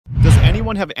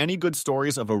Anyone have any good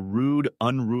stories of a rude,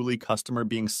 unruly customer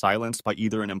being silenced by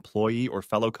either an employee or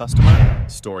fellow customer?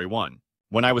 Story 1.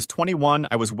 When I was 21,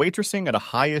 I was waitressing at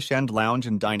a high-ish end lounge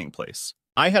and dining place.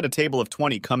 I had a table of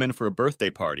 20 come in for a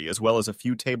birthday party, as well as a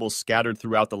few tables scattered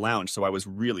throughout the lounge, so I was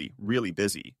really, really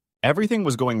busy. Everything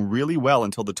was going really well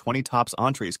until the 20 tops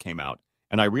entrees came out,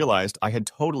 and I realized I had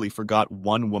totally forgot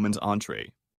one woman's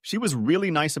entree. She was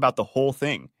really nice about the whole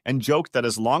thing, and joked that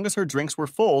as long as her drinks were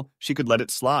full, she could let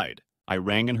it slide. I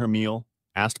rang in her meal,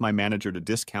 asked my manager to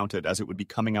discount it as it would be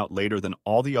coming out later than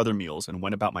all the other meals, and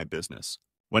went about my business.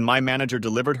 When my manager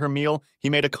delivered her meal, he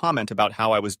made a comment about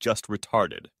how I was just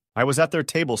retarded. I was at their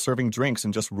table serving drinks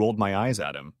and just rolled my eyes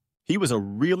at him. He was a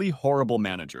really horrible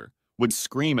manager, would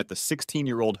scream at the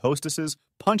 16-year-old hostesses,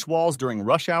 punch walls during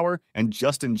rush hour, and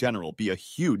just in general be a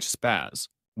huge spaz.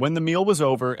 When the meal was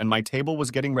over and my table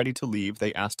was getting ready to leave,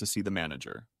 they asked to see the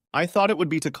manager. I thought it would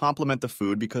be to compliment the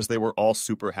food because they were all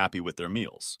super happy with their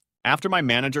meals. After my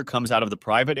manager comes out of the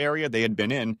private area they had been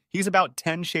in, he's about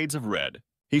 10 shades of red.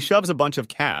 He shoves a bunch of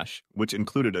cash, which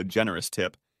included a generous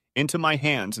tip, into my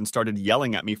hands and started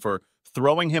yelling at me for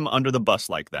throwing him under the bus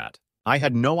like that. I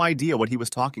had no idea what he was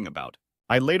talking about.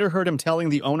 I later heard him telling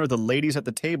the owner the ladies at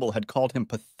the table had called him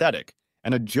pathetic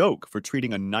and a joke for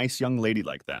treating a nice young lady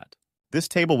like that. This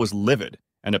table was livid,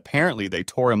 and apparently they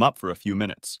tore him up for a few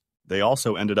minutes. They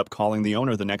also ended up calling the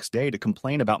owner the next day to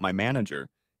complain about my manager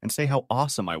and say how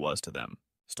awesome I was to them.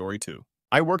 Story 2.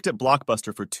 I worked at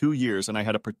Blockbuster for 2 years and I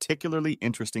had a particularly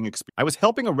interesting experience. I was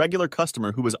helping a regular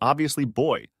customer who was obviously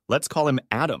boy. Let's call him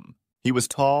Adam. He was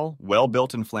tall,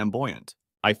 well-built, and flamboyant.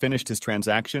 I finished his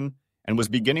transaction and was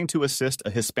beginning to assist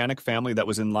a Hispanic family that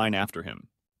was in line after him.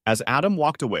 As Adam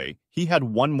walked away, he had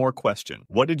one more question.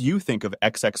 What did you think of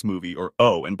XX movie? Or,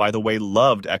 oh, and by the way,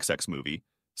 loved XX movie.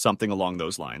 Something along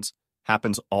those lines.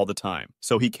 Happens all the time.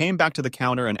 So he came back to the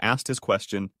counter and asked his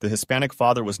question. The Hispanic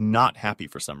father was not happy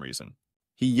for some reason.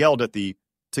 He yelled at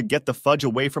to get the fudge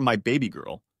away from my baby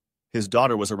girl. His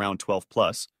daughter was around 12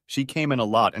 plus. She came in a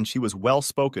lot and she was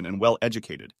well-spoken and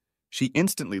well-educated. She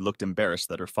instantly looked embarrassed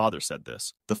that her father said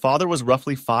this. The father was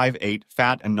roughly 5'8",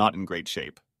 fat and not in great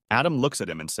shape. Adam looks at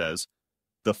him and says,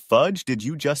 "The fudge did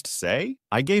you just say?"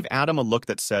 I gave Adam a look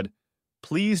that said,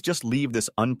 "Please just leave this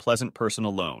unpleasant person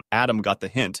alone." Adam got the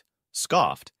hint,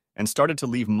 scoffed, and started to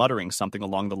leave muttering something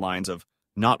along the lines of,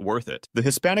 "Not worth it." The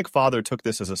Hispanic father took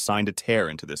this as a sign to tear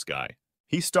into this guy.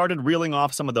 He started reeling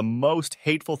off some of the most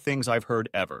hateful things I've heard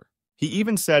ever. He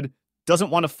even said, "Doesn't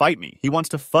want to fight me, he wants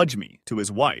to fudge me," to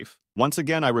his wife. Once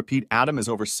again, I repeat, Adam is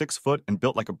over 6 foot and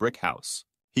built like a brick house.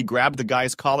 He grabbed the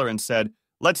guy's collar and said,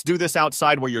 "Let's do this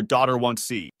outside where your daughter won't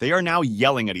see." They are now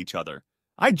yelling at each other.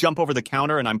 I jump over the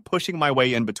counter and I'm pushing my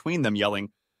way in between them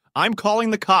yelling, "I'm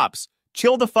calling the cops!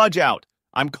 Chill the fudge out!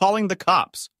 I'm calling the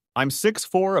cops!" I'm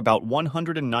 6'4", about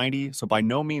 190, so by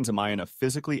no means am I in a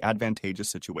physically advantageous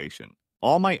situation.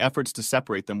 All my efforts to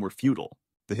separate them were futile.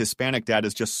 The Hispanic dad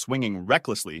is just swinging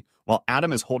recklessly while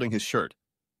Adam is holding his shirt.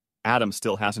 Adam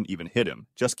still hasn't even hit him,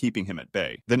 just keeping him at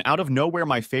bay. Then out of nowhere,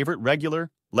 my favorite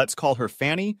regular, let's call her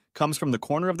Fanny, comes from the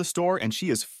corner of the store and she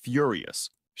is furious.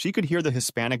 She could hear the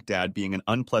Hispanic dad being an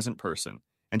unpleasant person,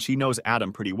 and she knows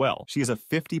Adam pretty well. She is a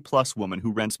 50-plus woman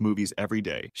who rents movies every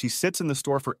day. She sits in the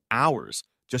store for hours,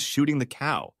 just shooting the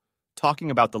cow,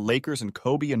 talking about the Lakers and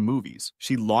Kobe and movies.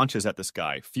 She launches at this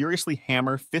guy, furiously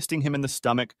fisting him in the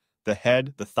stomach, the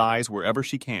head, the thighs, wherever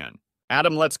she can.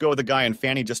 Adam lets go of the guy and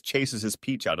Fanny just chases his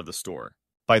peach out of the store.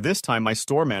 By this time, my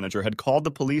store manager had called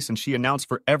the police and she announced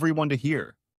for everyone to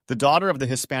hear. The daughter of the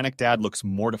Hispanic dad looks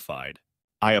mortified.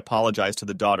 I apologized to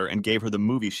the daughter and gave her the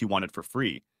movie she wanted for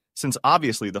free, since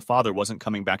obviously the father wasn't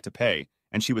coming back to pay,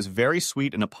 and she was very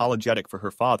sweet and apologetic for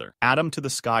her father. Adam to the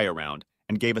sky around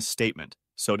and gave a statement.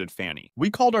 So did Fanny.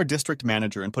 We called our district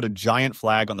manager and put a giant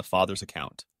flag on the father's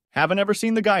account. Haven't ever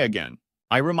seen the guy again.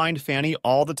 I remind Fanny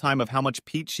all the time of how much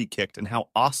peach she kicked and how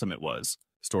awesome it was.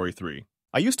 Story 3.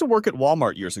 I used to work at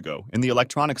Walmart years ago in the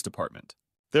electronics department.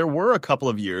 There were a couple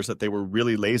of years that they were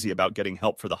really lazy about getting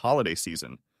help for the holiday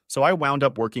season, so I wound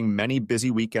up working many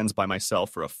busy weekends by myself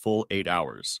for a full 8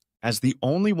 hours. As the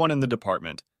only one in the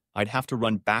department, I'd have to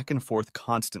run back and forth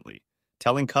constantly,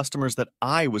 telling customers that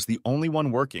I was the only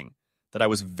one working, that I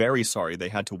was very sorry they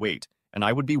had to wait, and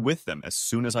I would be with them as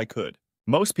soon as I could.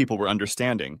 Most people were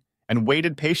understanding and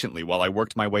waited patiently while I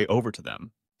worked my way over to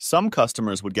them. Some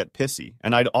customers would get pissy,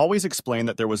 and I'd always explain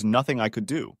that there was nothing I could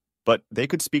do, but they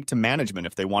could speak to management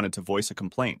if they wanted to voice a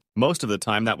complaint. Most of the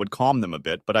time that would calm them a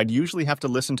bit, but I'd usually have to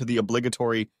listen to the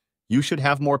obligatory, "You should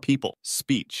have more people,"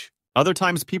 speech. Other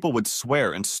times people would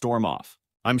swear and storm off.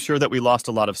 I'm sure that we lost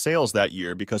a lot of sales that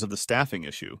year because of the staffing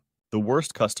issue. The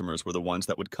worst customers were the ones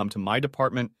that would come to my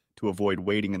department to avoid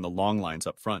waiting in the long lines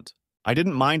up front. I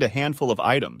didn't mind a handful of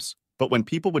items, but when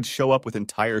people would show up with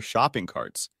entire shopping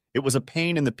carts, it was a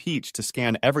pain in the peach to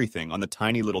scan everything on the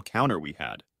tiny little counter we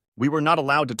had. We were not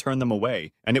allowed to turn them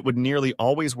away, and it would nearly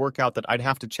always work out that I'd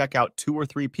have to check out 2 or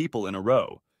 3 people in a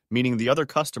row, meaning the other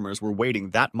customers were waiting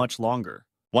that much longer.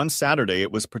 One Saturday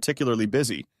it was particularly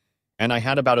busy, and I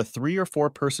had about a 3 or 4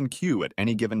 person queue at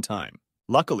any given time.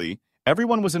 Luckily,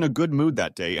 everyone was in a good mood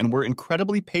that day and were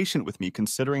incredibly patient with me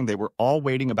considering they were all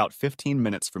waiting about 15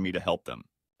 minutes for me to help them.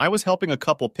 I was helping a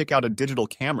couple pick out a digital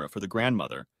camera for the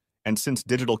grandmother, and since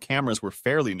digital cameras were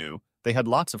fairly new, they had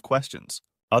lots of questions.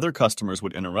 Other customers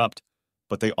would interrupt,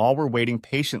 but they all were waiting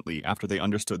patiently after they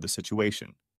understood the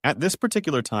situation. At this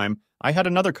particular time, I had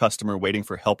another customer waiting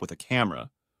for help with a camera,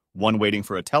 one waiting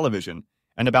for a television,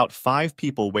 and about 5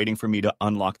 people waiting for me to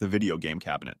unlock the video game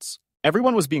cabinets.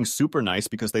 Everyone was being super nice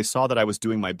because they saw that I was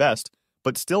doing my best,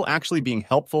 but still actually being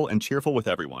helpful and cheerful with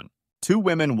everyone. 2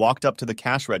 women walked up to the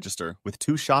cash register with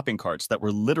 2 shopping carts that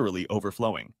were literally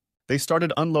overflowing. They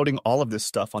started unloading all of this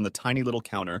stuff on the tiny little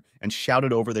counter and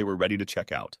shouted over they were ready to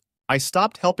check out. I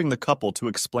stopped helping the couple to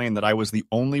explain that I was the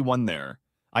only one there.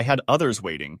 I had others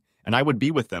waiting, and I would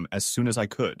be with them as soon as I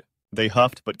could. They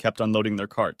huffed but kept unloading their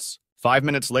carts. 5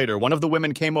 minutes later, one of the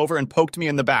women came over and poked me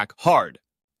in the back, hard.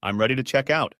 "I'm ready to check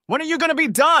out." "When are you going to be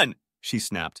done?" she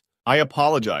snapped. I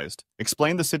apologized,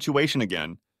 explained the situation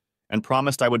again, and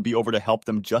promised I would be over to help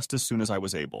them just as soon as I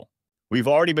was able. "We've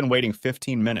already been waiting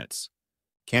 15 minutes.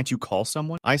 Can't you call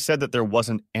someone?" I said that there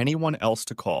wasn't anyone else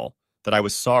to call, that I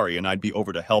was sorry and I'd be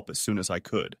over to help as soon as I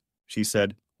could. She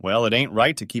said, "Well, it ain't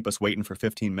right to keep us waiting for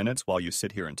 15 minutes while you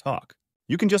sit here and talk.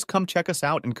 You can just come check us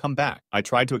out and come back." I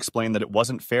tried to explain that it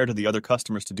wasn't fair to the other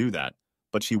customers to do that,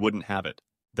 but she wouldn't have it.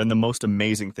 Then the most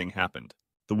amazing thing happened.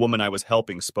 The woman I was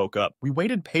helping spoke up. "We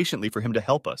waited patiently for him to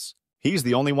help us. He's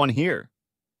the only one here.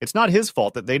 It's not his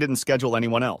fault that they didn't schedule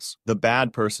anyone else." The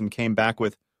bad person came back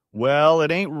with, "Well,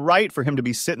 it ain't right for him to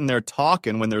be sitting there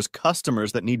talking when there's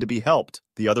customers that need to be helped."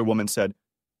 The other woman said,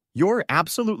 "You're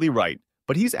absolutely right,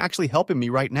 but he's actually helping me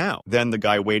right now." Then the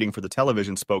guy waiting for the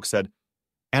television said,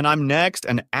 "And I'm next,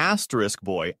 and asterisk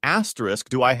boy, asterisk,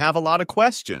 do I have a lot of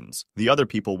questions?" The other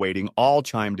people waiting all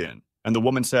chimed in, and the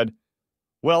woman said,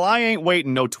 "Well, I ain't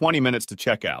waiting no 20 minutes to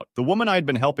check out." The woman I had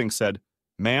been helping said,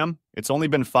 "Ma'am, it's only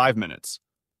been 5 minutes.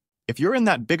 If you're in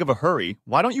that big of a hurry,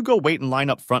 why don't you go wait in line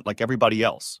up front like everybody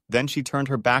else?" Then she turned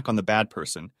her back on the bad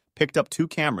person, picked up 2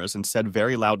 cameras, and said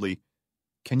very loudly,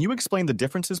 "Can you explain the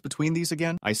differences between these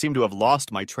again?" I seem to have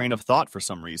lost my train of thought for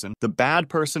some reason. The bad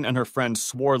person and her friend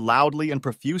swore loudly and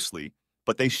profusely,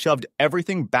 but they shoved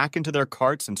everything back into their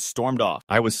carts and stormed off.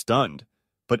 I was stunned,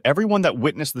 but everyone that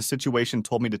witnessed the situation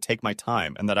told me to take my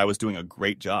time and that I was doing a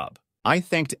great job. I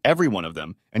thanked every one of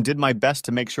them and did my best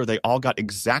to make sure they all got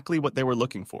exactly what they were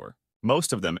looking for.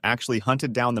 Most of them actually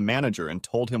hunted down the manager and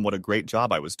told him what a great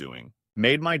job I was doing.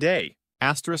 Made my day.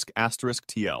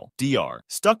 **TL. DR.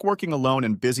 Stuck working alone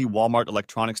in busy Walmart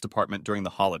electronics department during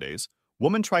the holidays,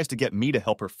 woman tries to get me to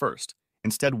help her first,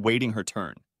 instead waiting her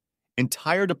turn.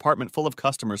 Entire department full of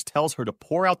customers tells her to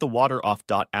pour out the water off.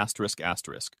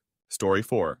 ***. Story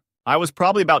 4. I was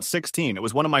probably about 16. It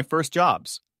was one of my first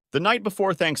jobs. The night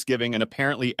before Thanksgiving, and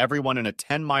apparently everyone in a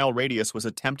 10-mile radius was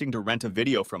attempting to rent a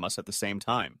video from us at the same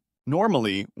time.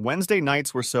 Normally, Wednesday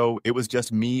nights were so it was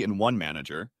just me and one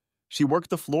manager. She worked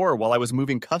the floor while I was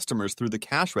moving customers through the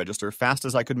cash register fast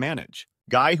as I could manage.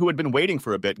 Guy who had been waiting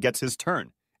for a bit gets his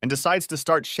turn and decides to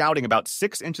start shouting about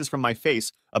 6 inches from my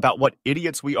face about what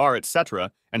idiots we are,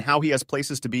 etc., and how he has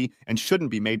places to be and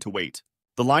shouldn't be made to wait.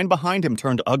 The line behind him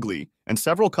turned ugly, and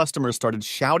several customers started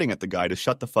shouting at the guy to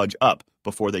shut the fudge up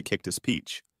before they kicked his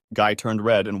peach. Guy turned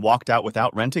red and walked out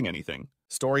without renting anything.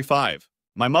 Story 5.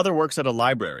 My mother works at a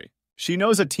library. She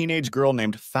knows a teenage girl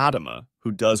named Fatima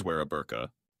who does wear a burqa.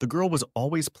 The girl was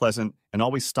always pleasant and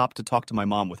always stopped to talk to my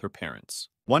mom with her parents.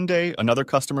 One day, another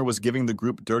customer was giving the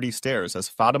group dirty stares as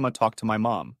Fatima talked to my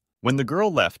mom. When the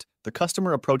girl left, the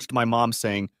customer approached my mom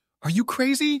saying, "Are you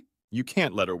crazy? You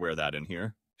can't let her wear that in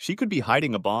here. She could be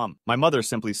hiding a bomb." My mother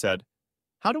simply said,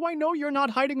 "How do I know you're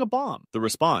not hiding a bomb?" The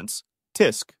response,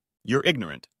 "Tisk, you're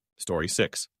ignorant." Story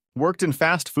 6. Worked in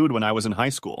fast food when I was in high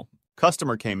school.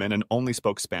 Customer came in and only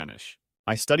spoke Spanish.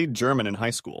 I studied German in high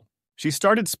school. She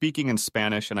started speaking in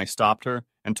Spanish and I stopped her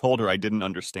and told her I didn't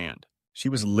understand. She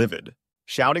was livid,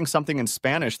 shouting something in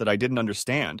Spanish that I didn't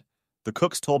understand. The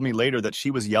cooks told me later that she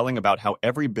was yelling about how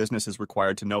every business is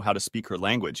required to know how to speak her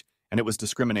language, and it was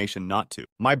discrimination not to.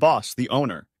 My boss, the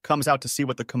owner, comes out to see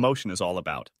what the commotion is all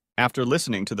about. After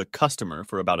listening to the customer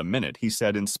for about a minute, he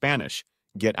said in Spanish,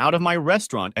 "Get out of my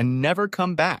restaurant and never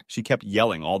come back." She kept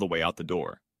yelling all the way out the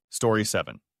door. Story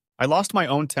 7. I lost my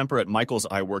own temper at Michael's.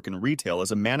 I work in retail as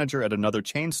a manager at another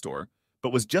chain store,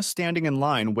 but was just standing in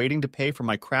line waiting to pay for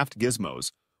my craft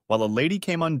gizmos while a lady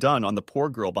came undone on the poor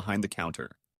girl behind the counter.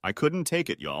 I couldn't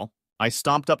take it, y'all. I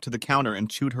stomped up to the counter and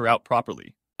chewed her out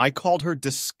properly. I called her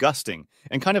disgusting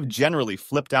and kind of generally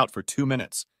flipped out for 2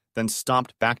 minutes, then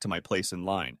stomped back to my place in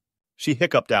line. She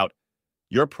hiccuped out,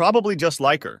 "You're probably just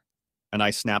like her." And I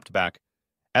snapped back,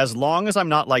 "As long as I'm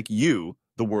not like you,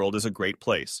 the world is a great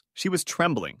place." She was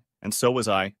trembling, and so was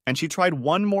I, and she tried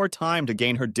one more time to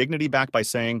gain her dignity back by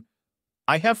saying,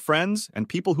 "I have friends and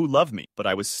people who love me," but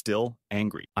I was still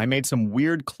angry. I made some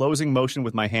weird closing motion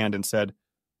with my hand and said,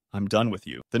 "I'm done with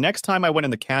you." The next time I went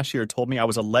in, the cashier told me I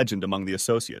was a legend among the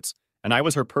associates, and I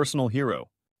was her personal hero.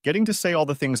 Getting to say all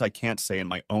the things I can't say in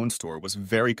my own store was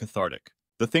very cathartic.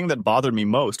 The thing that bothered me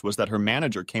most was that her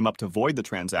manager came up to void the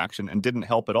transaction and didn't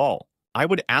help at all. I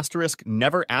would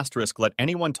never let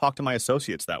anyone talk to my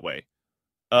associates that way.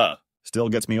 Still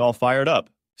gets me all fired up.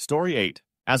 Story 8.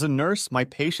 As a nurse, my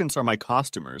patients are my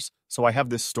customers, so I have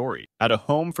this story. At a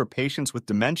home for patients with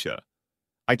dementia,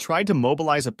 I tried to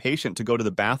mobilize a patient to go to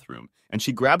the bathroom, and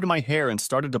she grabbed my hair and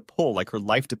started to pull like her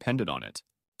life depended on it.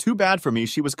 Too bad for me,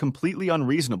 she was completely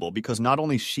unreasonable because not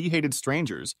only she hated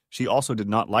strangers, she also did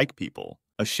not like people.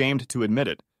 Ashamed to admit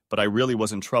it, but I really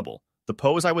was in trouble. The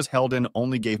pose I was held in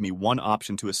only gave me one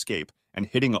option to escape, and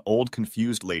hitting an old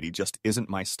confused lady just isn't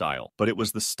my style, but it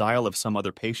was the style of some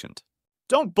other patient.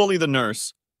 Don't bully the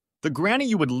nurse. The granny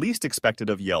you would least expect it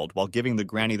of yelled while giving the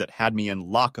granny that had me in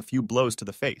lock a few blows to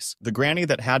the face. The granny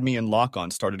that had me in lock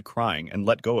on started crying and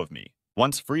let go of me.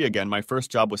 Once free again, my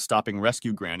first job was stopping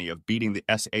rescue granny of beating the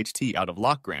SHT out of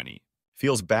lock granny.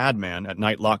 Feels bad, man. At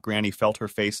night, lock granny felt her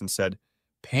face and said,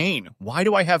 "Pain. Why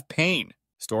do I have pain?"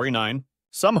 Story 9.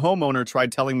 Some homeowner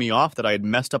tried telling me off that I had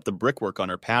messed up the brickwork on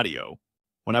her patio,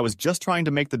 when I was just trying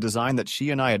to make the design that she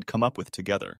and I had come up with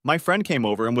together. My friend came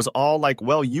over and was all like,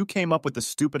 "Well, you came up with the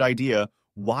stupid idea.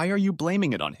 Why are you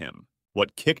blaming it on him?"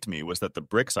 What kicked me was that the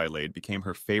bricks I laid became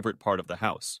her favorite part of the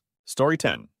house. Story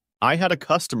 10. I had a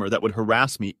customer that would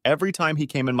harass me every time he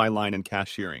came in my line in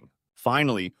cashiering.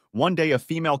 Finally, one day a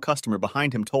female customer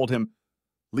behind him told him,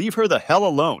 "Leave her the hell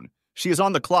alone. She is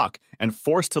on the clock and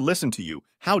forced to listen to you.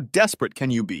 How desperate can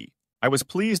you be?" I was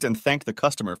pleased and thanked the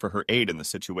customer for her aid in the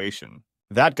situation.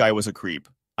 That guy was a creep.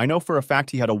 I know for a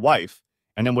fact he had a wife,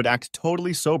 and then would act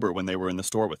totally sober when they were in the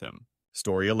store with him.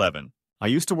 Story 11. I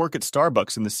used to work at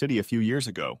Starbucks in the city a few years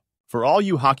ago. For all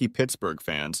you hockey Pittsburgh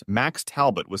fans, Max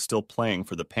Talbot was still playing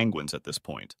for the Penguins at this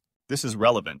point. This is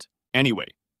relevant. Anyway,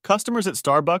 customers at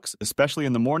Starbucks, especially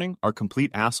in the morning, are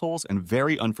complete assholes and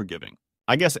very unforgiving.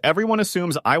 I guess everyone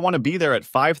assumes I want to be there at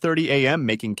 5:30 a.m.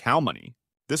 making cow money.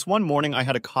 This one morning I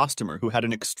had a customer who had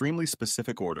an extremely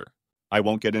specific order. I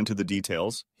won't get into the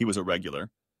details, he was a regular,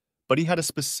 but he had a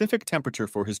specific temperature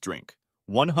for his drink,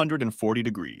 140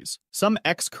 degrees. Some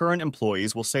ex-current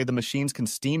employees will say the machines can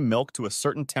steam milk to a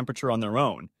certain temperature on their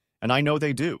own, and I know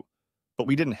they do, but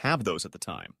we didn't have those at the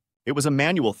time. It was a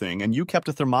manual thing, and you kept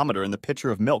a thermometer in the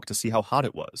pitcher of milk to see how hot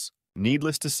it was.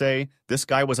 Needless to say, this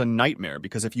guy was a nightmare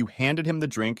because if you handed him the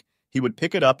drink, he would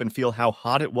pick it up and feel how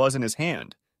hot it was in his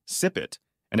hand, sip it,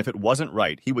 and if it wasn't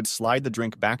right, he would slide the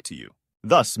drink back to you,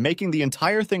 thus making the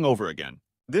entire thing over again.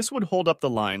 This would hold up the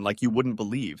line like you wouldn't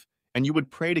believe, and you would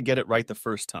pray to get it right the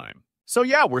first time. So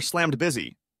yeah, we're slammed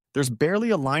busy. There's barely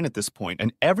a line at this point,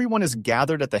 and everyone is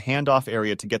gathered at the handoff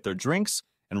area to get their drinks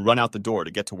and run out the door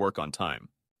to get to work on time.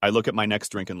 I look at my next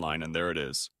drink in line, and there it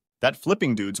is. That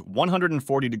flipping dude's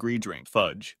 140-degree drink,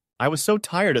 fudge. I was so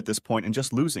tired at this point and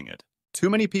just losing it. Too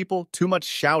many people, too much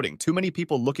shouting, too many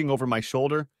people looking over my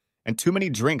shoulder, and too many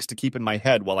drinks to keep in my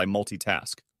head while I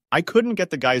multitask. I couldn't get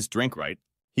the guy's drink right.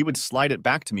 He would slide it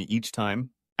back to me each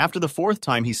time. After the fourth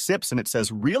time, he sips and it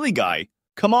says, "Really, guy?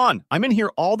 Come on, I'm in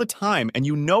here all the time and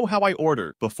you know how I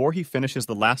order." Before he finishes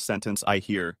the last sentence, I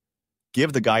hear,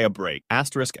 "Give the guy a break,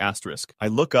 asterisk, asterisk." I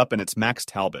look up and it's Max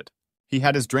Talbot. He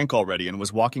had his drink already and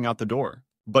was walking out the door.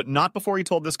 But not before he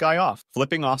told this guy off.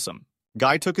 Flipping awesome.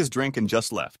 Guy took his drink and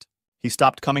just left. He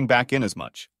stopped coming back in as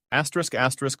much. Asterisk,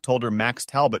 asterisk told her Max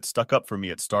Talbot stuck up for me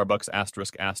at Starbucks,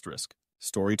 asterisk, asterisk.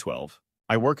 Story 12.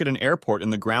 I work at an airport in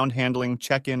the ground handling,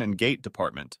 check-in, and gate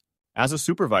department. As a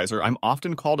supervisor, I'm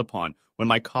often called upon when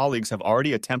my colleagues have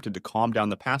already attempted to calm down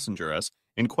the passenger as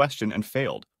in question and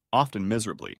failed, often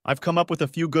miserably. I've come up with a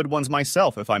few good ones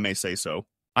myself, if I may say so.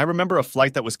 I remember a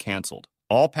flight that was canceled.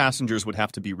 All passengers would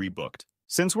have to be rebooked.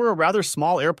 Since we're a rather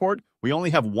small airport, we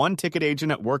only have one ticket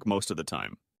agent at work most of the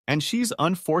time. And she's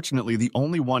unfortunately the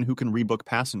only one who can rebook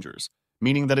passengers,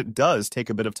 meaning that it does take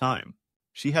a bit of time.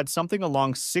 She had something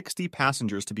along 60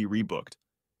 passengers to be rebooked,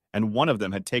 and one of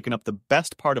them had taken up the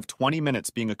best part of 20 minutes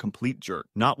being a complete jerk,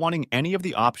 not wanting any of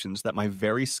the options that my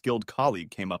very skilled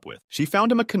colleague came up with. She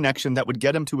found him a connection that would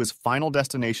get him to his final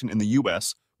destination in the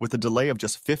US with a delay of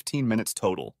just 15 minutes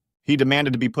total. He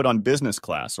demanded to be put on business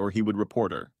class or he would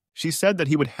report her. She said that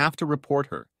he would have to report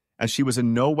her, as she was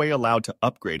in no way allowed to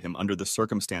upgrade him under the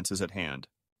circumstances at hand.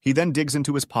 He then digs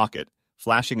into his pocket,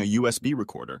 flashing a USB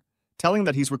recorder, telling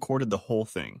that he's recorded the whole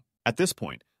thing. At this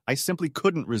point, I simply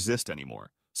couldn't resist anymore,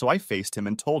 so I faced him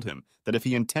and told him that if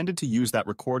he intended to use that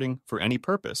recording for any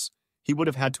purpose, he would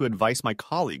have had to advise my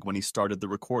colleague when he started the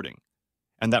recording,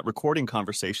 and that recording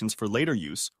conversations for later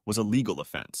use was a legal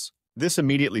offense. This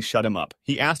immediately shut him up.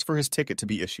 He asked for his ticket to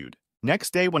be issued.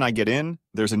 Next day when I get in,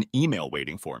 there's an email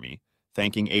waiting for me,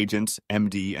 thanking agents,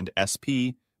 MD, and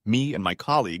SP, me and my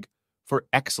colleague, for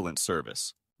excellent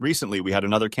service. Recently, we had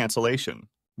another cancellation.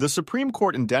 The Supreme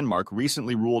Court in Denmark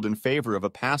recently ruled in favor of a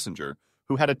passenger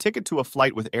who had a ticket to a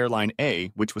flight with Airline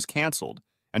A, which was canceled,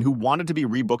 and who wanted to be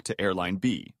rebooked to Airline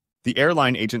B. The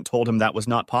airline agent told him that was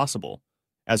not possible,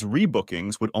 as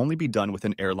rebookings would only be done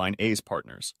within Airline A's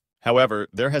partners. However,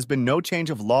 there has been no change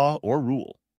of law or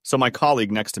rule. So my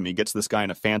colleague next to me gets this guy in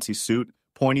a fancy suit,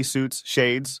 pointy suits,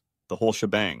 shades, the whole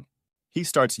shebang. He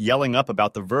starts yelling up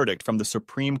about the verdict from the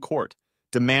Supreme Court,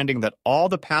 demanding that all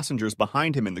the passengers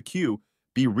behind him in the queue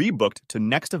be rebooked to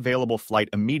next available flight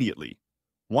immediately,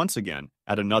 once again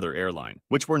at another airline,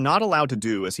 which we're not allowed to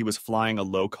do as he was flying a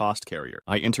low-cost carrier.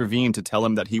 I intervened to tell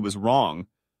him that he was wrong,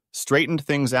 straightened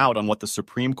things out on what the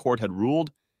Supreme Court had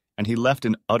ruled, and he left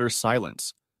in utter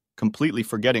silence, completely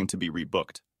forgetting to be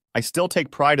rebooked. I still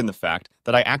take pride in the fact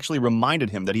that I actually reminded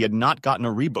him that he had not gotten a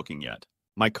rebooking yet.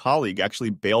 My colleague actually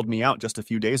bailed me out just a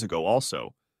few days ago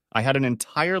also. I had an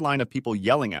entire line of people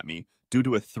yelling at me due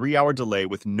to a 3-hour delay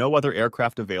with no other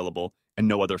aircraft available and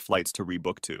no other flights to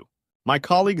rebook to. My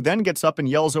colleague then gets up and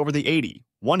yells over the 80,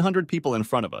 100 people in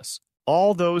front of us.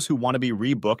 All those who want to be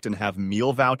rebooked and have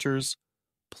meal vouchers,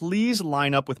 please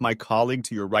line up with my colleague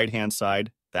to your right-hand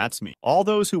side. That's me. All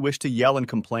those who wish to yell and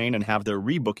complain and have their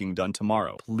rebooking done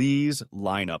tomorrow, please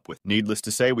line up with. Needless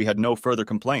to say, we had no further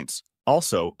complaints.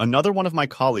 Also, another one of my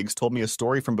colleagues told me a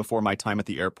story from before my time at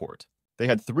the airport. They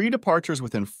had 3 departures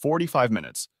within 45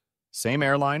 minutes. Same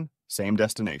airline, same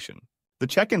destination. The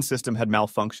check-in system had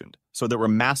malfunctioned, so there were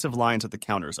massive lines at the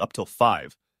counters up till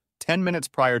 10 minutes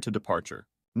prior to departure.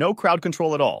 No crowd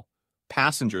control at all.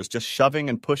 Passengers just shoving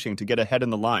and pushing to get ahead in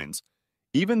the lines,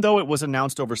 even though it was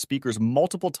announced over speakers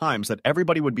multiple times that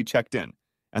everybody would be checked in,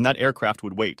 and that aircraft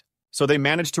would wait. So they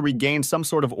managed to regain some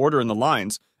sort of order in the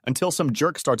lines until some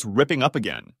jerk starts ripping up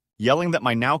again, yelling that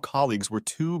my now colleagues were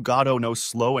too god-o-no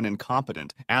slow and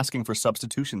incompetent, asking for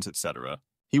substitutions, etc.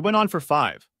 He went on for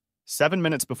 7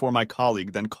 minutes before my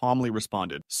colleague then calmly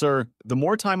responded, "Sir, the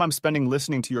more time I'm spending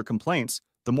listening to your complaints,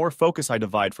 the more focus I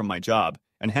divide from my job,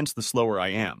 and hence the slower I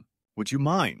am. Would you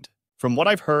mind?" From what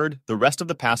I've heard, the rest of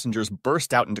the passengers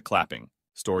burst out into clapping.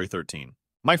 Story 13.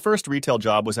 My first retail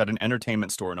job was at an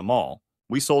entertainment store in a mall.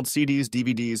 We sold CDs,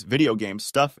 DVDs, video games,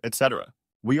 stuff, etc.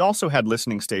 We also had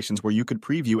listening stations where you could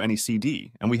preview any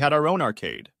CD, and we had our own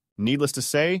arcade. Needless to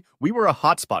say, we were a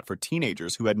hotspot for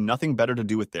teenagers who had nothing better to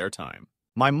do with their time.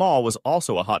 My mall was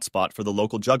also a hotspot for the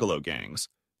local Juggalo gangs.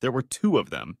 There were 2 of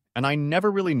them, and I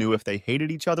never really knew if they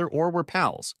hated each other or were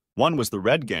pals. One was the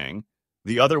Red Gang,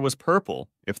 the other was Purple,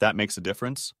 if that makes a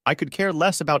difference. I could care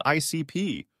less about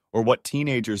ICP or what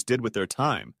teenagers did with their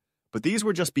time, but these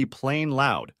would just be plain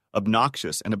loud,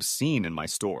 obnoxious, and obscene in my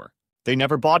store. They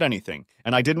never bought anything,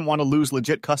 and I didn't want to lose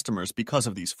legit customers because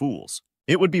of these fools.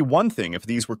 It would be one thing if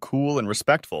these were cool and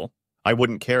respectful. I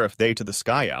wouldn't care if they to the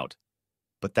sky out.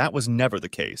 But that was never the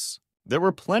case. There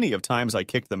were plenty of times I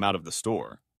kicked them out of the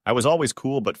store. I was always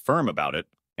cool but firm about it.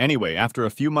 Anyway, after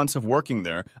a few months of working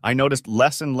there, I noticed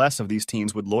less and less of these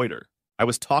teens would loiter. I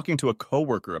was talking to a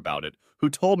coworker about it, who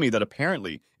told me that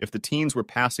apparently, if the teens were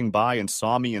passing by and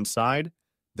saw me inside,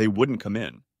 they wouldn't come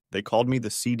in. They called me the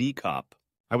CD cop.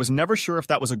 I was never sure if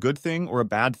that was a good thing or a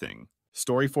bad thing.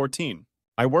 Story 14.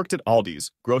 I worked at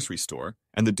Aldi's grocery store,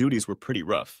 and the duties were pretty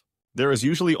rough. There is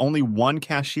usually only one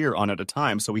cashier on at a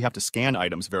time, so we have to scan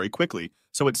items very quickly,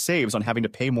 so it saves on having to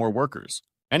pay more workers.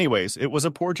 Anyways, it was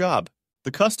a poor job.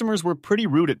 The customers were pretty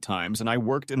rude at times, and I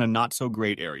worked in a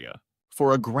not-so-great area.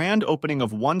 For a grand opening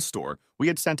of one store, we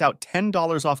had sent out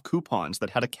 $10 off coupons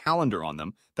that had a calendar on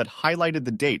them that highlighted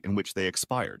the date in which they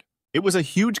expired. It was a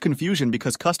huge confusion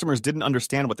because customers didn't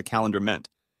understand what the calendar meant,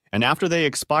 and after they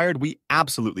expired, we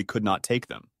absolutely could not take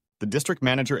them. The district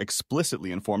manager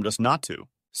explicitly informed us not to.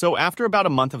 So after about a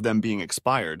month of them being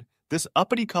expired, this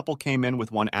uppity couple came in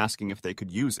with one asking if they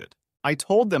could use it. I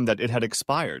told them that it had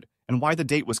expired, and why the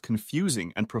date was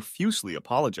confusing and profusely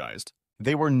apologized.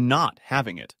 They were not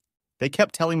having it. They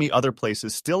kept telling me other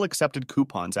places still accepted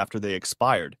coupons after they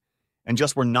expired, and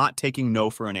just were not taking no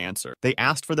for an answer. They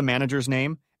asked for the manager's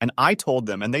name, and I told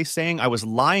them, and they saying I was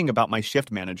lying about my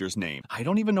shift manager's name. I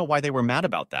don't even know why they were mad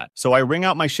about that. So I ring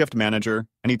out my shift manager,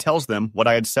 and he tells them what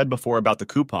I had said before about the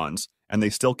coupons, and they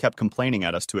still kept complaining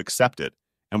at us to accept it,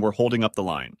 and were holding up the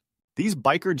line. These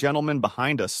biker gentlemen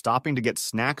behind us stopping to get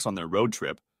snacks on their road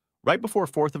trip, right before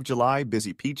 4th of July,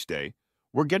 busy peach day,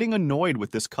 were getting annoyed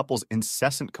with this couple's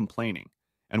incessant complaining,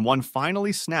 and one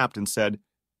finally snapped and said,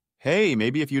 "Hey,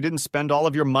 maybe if you didn't spend all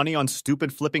of your money on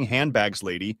stupid flipping handbags,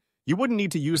 lady, you wouldn't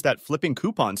need to use that flipping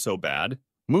coupon so bad.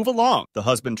 Move along." The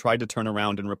husband tried to turn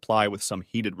around and reply with some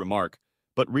heated remark,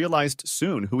 but realized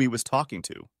soon who he was talking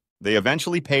to. They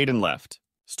eventually paid and left.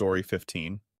 Story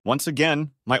 15. Once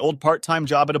again, my old part-time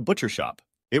job at a butcher shop.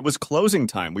 It was closing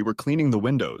time. We were cleaning the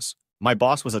windows. My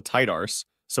boss was a tight arse,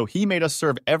 so he made us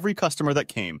serve every customer that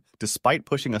came, despite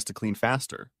pushing us to clean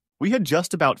faster. We had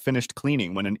just about finished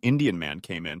cleaning when an Indian man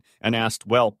came in and asked,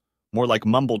 well, more like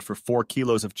mumbled for 4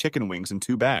 kilos of chicken wings in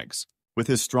 2 bags. With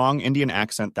his strong Indian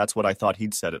accent, that's what I thought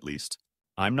he'd said at least.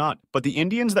 I'm not. But the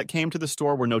Indians that came to the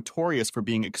store were notorious for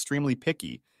being extremely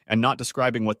picky and not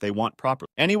describing what they want properly.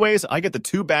 Anyways, I get the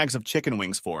 2 bags of chicken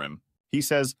wings for him. He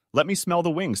says, let me smell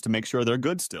the wings to make sure they're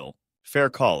good still. Fair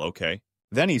call, okay?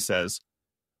 Then he says,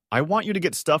 I want you to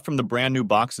get stuff from the brand new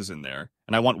boxes in there,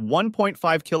 and I want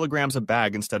 1.5 kilograms a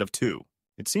bag instead of 2.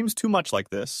 It seems too much like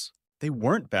this. They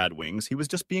weren't bad wings, he was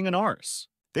just being an arse.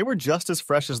 They were just as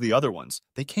fresh as the other ones.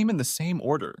 They came in the same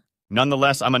order.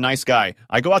 Nonetheless, I'm a nice guy.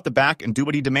 I go out the back and do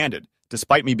what he demanded,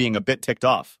 despite me being a bit ticked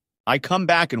off. I come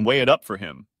back and weigh it up for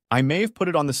him. I may have put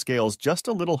it on the scales just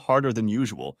a little harder than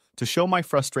usual to show my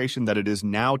frustration that it is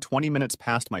now 20 minutes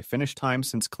past my finish time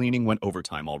since cleaning went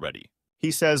overtime already.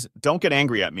 He says, don't get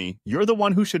angry at me. You're the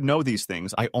one who should know these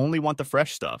things. I only want the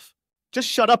fresh stuff. Just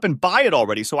shut up and buy it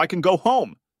already so I can go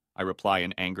home. I reply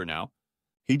in anger now.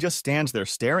 He just stands there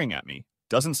staring at me,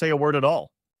 doesn't say a word at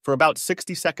all, for about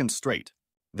 60 seconds straight.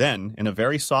 Then, in a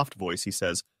very soft voice, he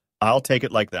says, I'll take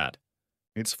it like that.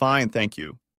 It's fine, thank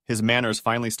you. His manners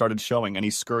finally started showing and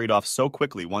he scurried off so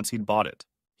quickly once he'd bought it.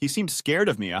 He seemed scared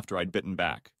of me after I'd bitten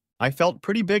back. I felt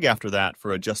pretty big after that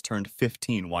for a just turned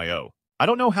 15 YO. I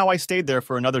don't know how I stayed there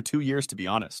for another 2 years, to be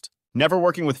honest. Never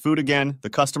working with food again, the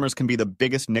customers can be the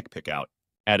biggest nitpick out.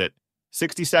 Edit.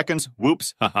 60 seconds,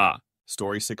 whoops, haha.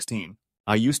 Story 16.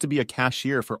 I used to be a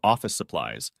cashier for office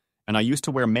supplies, and I used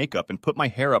to wear makeup and put my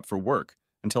hair up for work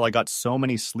until I got so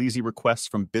many sleazy requests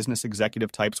from business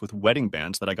executive types with wedding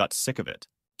bands that I got sick of it.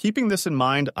 Keeping this in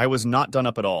mind, I was not done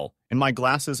up at all, in my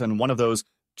glasses and one of those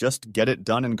just get it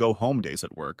done and go home days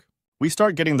at work. We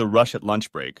start getting the rush at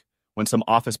lunch break, when some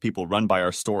office people run by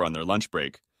our store on their lunch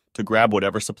break to grab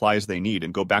whatever supplies they need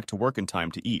and go back to work in time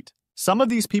to eat. Some of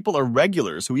these people are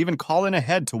regulars who even call in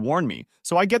ahead to warn me,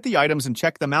 so I get the items and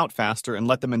check them out faster and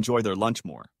let them enjoy their lunch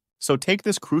more. So take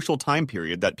this crucial time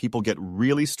period that people get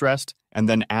really stressed and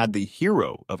then add the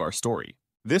hero of our story.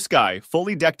 This guy,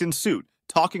 fully decked in suit,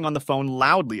 talking on the phone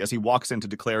loudly as he walks in to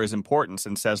declare his importance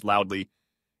and says loudly,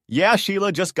 Yeah,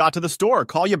 Sheila, just got to the store.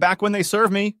 Call you back when they serve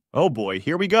me. Oh boy,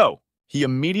 here we go. He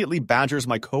immediately badgers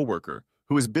my coworker,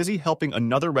 who is busy helping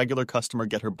another regular customer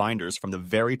get her binders from the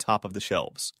very top of the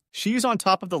shelves. She's on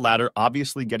top of the ladder,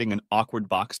 obviously getting an awkward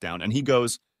box down, and he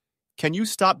goes, Can you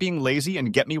stop being lazy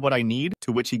and get me what I need?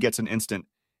 To which he gets an instant,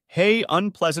 Hey,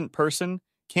 unpleasant person,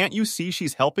 can't you see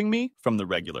she's helping me? From the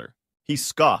regular. He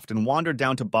scoffed and wandered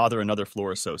down to bother another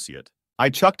floor associate. I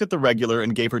chucked at the regular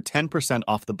and gave her 10%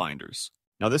 off the binders.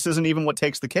 Now this isn't even what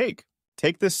takes the cake.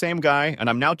 Take this same guy, and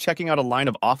I'm now checking out a line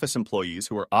of office employees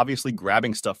who are obviously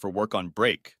grabbing stuff for work on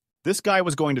break. This guy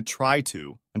was going to try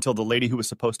to, until the lady who was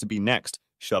supposed to be next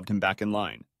shoved him back in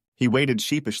line. He waited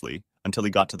sheepishly until he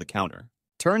got to the counter.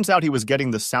 Turns out he was getting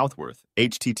the Southworth,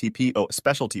 HTTP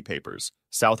specialty papers,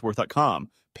 Southworth.com,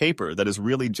 paper that is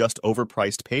really just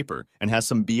overpriced paper and has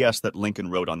some BS that Lincoln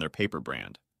wrote on their paper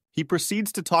brand. He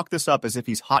proceeds to talk this up as if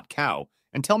he's hot cow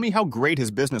and tell me how great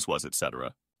his business was,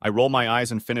 etc. I roll my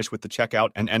eyes and finish with the checkout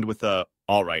and end with a,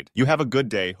 all right, you have a good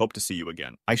day, hope to see you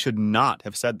again. I should not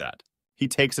have said that. He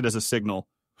takes it as a signal,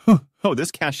 oh,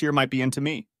 this cashier might be into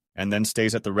me, and then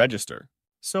stays at the register.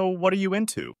 So what are you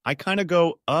into? I kind of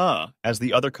go, as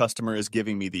the other customer is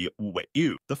giving me the, wait,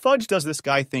 you. The fudge does this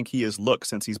guy think he is look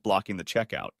since he's blocking the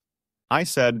checkout? I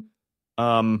said,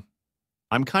 I'm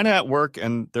kind of at work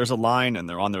and there's a line and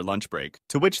they're on their lunch break.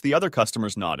 To which the other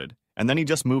customers nodded. And then he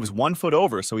just moves 1 foot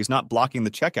over so he's not blocking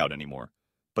the checkout anymore.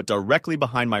 But directly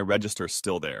behind my register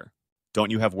still there.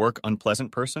 Don't you have work,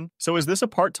 unpleasant person? So is this a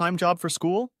part-time job for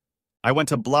school? I went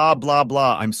to blah, blah,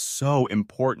 blah. I'm so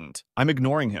important. I'm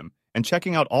ignoring him. and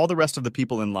checking out all the rest of the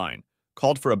people in line,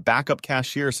 called for a backup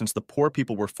cashier since the poor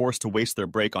people were forced to waste their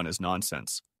break on his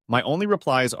nonsense. My only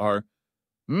replies are,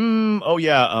 oh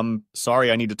yeah,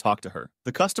 sorry, I need to talk to her.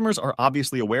 The customers are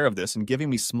obviously aware of this and giving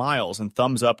me smiles and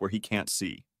thumbs up where he can't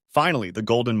see. Finally, the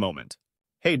golden moment.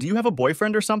 Hey, do you have a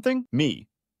boyfriend or something? Me.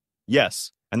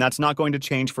 Yes, and that's not going to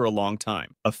change for a long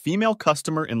time. A female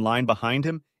customer in line behind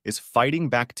him is fighting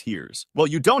back tears. Well,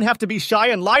 you don't have to be shy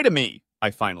and lie to me,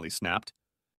 I finally snapped.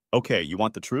 Okay, you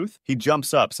want the truth? He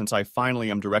jumps up since I finally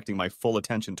am directing my full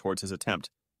attention towards his attempt.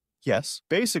 Yes,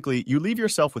 basically, you leave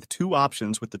yourself with two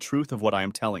options with the truth of what I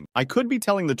am telling. I could be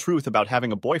telling the truth about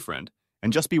having a boyfriend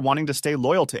and just be wanting to stay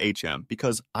loyal to HM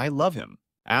because I love him.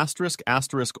 Asterisk,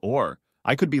 asterisk, or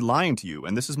I could be lying to you,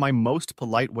 and this is my most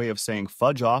polite way of saying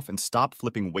fudge off and stop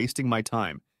flipping wasting my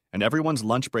time, and everyone's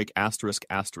lunch break asterisk,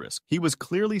 asterisk. He was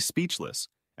clearly speechless,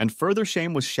 and further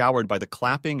shame was showered by the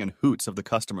clapping and hoots of the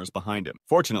customers behind him.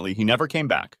 Fortunately, he never came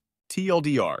back.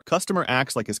 TLDR, customer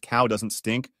acts like his cow doesn't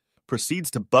stink,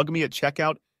 proceeds to bug me at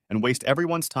checkout, and waste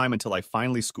everyone's time until I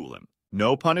finally school him.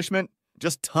 No punishment,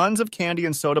 just tons of candy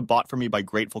and soda bought for me by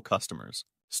grateful customers.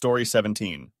 Story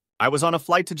 17. I was on a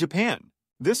flight to Japan.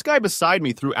 This guy beside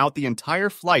me throughout the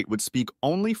entire flight would speak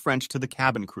only French to the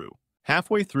cabin crew.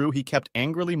 Halfway through, he kept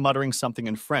angrily muttering something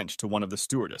in French to one of the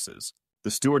stewardesses. The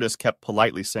stewardess kept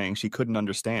politely saying she couldn't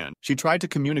understand. She tried to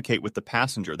communicate with the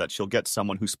passenger that she'll get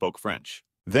someone who spoke French.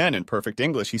 Then, in perfect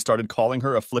English, he started calling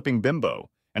her a flipping bimbo,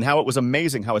 and how it was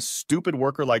amazing how a stupid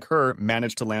worker like her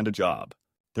managed to land a job.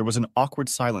 There was an awkward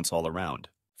silence all around.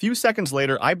 Few seconds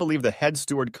later, I believe the head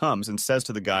steward comes and says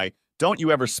to the guy, "Don't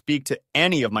you ever speak to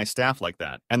any of my staff like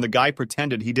that." And the guy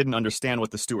pretended he didn't understand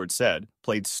what the steward said,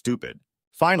 played stupid.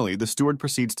 Finally, the steward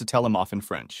proceeds to tell him off in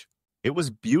French. It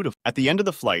was beautiful. At the end of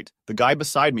the flight, the guy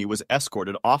beside me was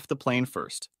escorted off the plane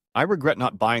first. I regret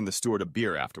not buying the steward a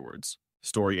beer afterwards.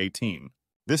 Story 18.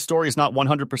 This story is not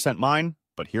 100% mine,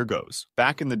 but here goes.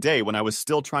 Back in the day when I was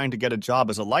still trying to get a job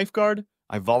as a lifeguard,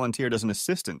 I volunteered as an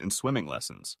assistant in swimming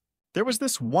lessons. There was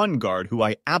this one guard who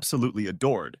I absolutely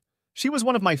adored. She was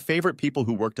one of my favorite people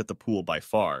who worked at the pool by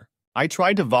far. I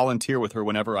tried to volunteer with her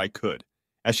whenever I could,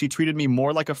 as she treated me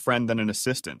more like a friend than an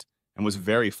assistant, and was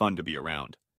very fun to be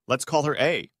around. Let's call her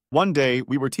A. One day,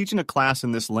 we were teaching a class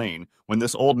in this lane when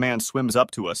this old man swims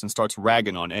up to us and starts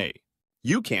ragging on A.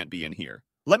 "You can't be in here.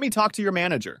 Let me talk to your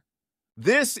manager."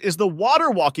 "This is the water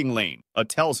walking lane," A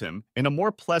tells him in a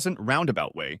more pleasant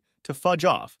roundabout way to fudge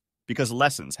off, because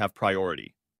lessons have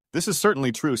priority. This is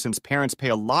certainly true since parents pay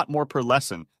a lot more per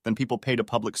lesson than people pay to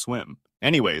public swim.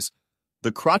 Anyways,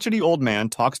 the crotchety old man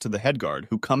talks to the head guard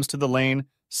who comes to the lane,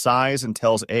 sighs and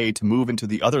tells A to move into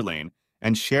the other lane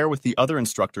and share with the other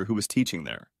instructor who was teaching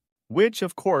there. Which,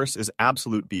 of course, is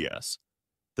absolute BS.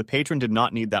 The patron did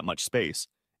not need that much space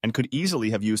and could easily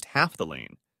have used half the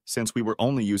lane, since we were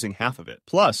only using half of it.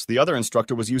 Plus, the other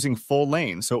instructor was using full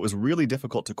lane, so it was really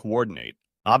difficult to coordinate.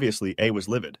 Obviously, A was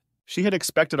livid. She had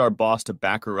expected our boss to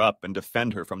back her up and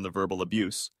defend her from the verbal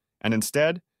abuse, and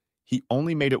instead, he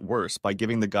only made it worse by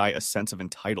giving the guy a sense of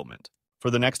entitlement.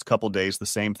 For the next couple days, the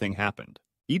same thing happened.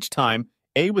 Each time,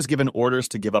 A was given orders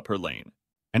to give up her lane,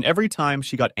 and every time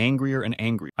she got angrier and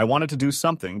angrier. I wanted to do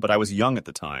something, but I was young at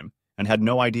the time and had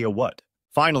no idea what.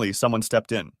 Finally, someone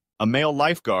stepped in. A male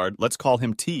lifeguard, let's call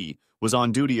him T, was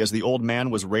on duty as the old man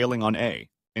was railing on A.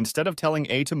 Instead of telling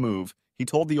A to move, he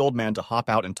told the old man to hop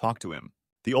out and talk to him.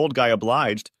 The old guy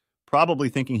obliged, probably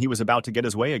thinking he was about to get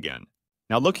his way again.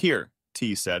 "Now look here,"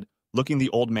 T said, looking the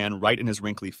old man right in his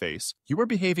wrinkly face. "You are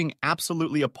behaving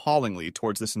absolutely appallingly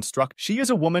towards this instructor. She is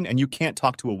a woman and you can't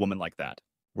talk to a woman like that.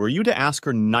 Were you to ask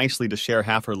her nicely to share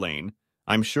half her lane,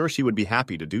 I'm sure she would be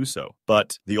happy to do so."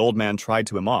 But the old man tried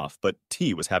to him off, but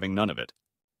T was having none of it.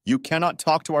 "You cannot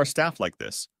talk to our staff like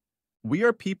this. We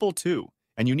are people too,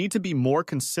 and you need to be more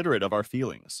considerate of our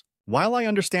feelings. While I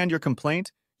understand your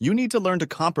complaint, you need to learn to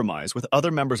compromise with other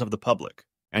members of the public.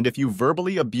 And if you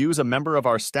verbally abuse a member of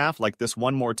our staff like this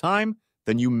one more time,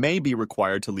 then you may be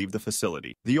required to leave the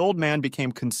facility." The old man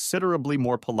became considerably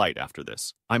more polite after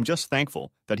this. I'm just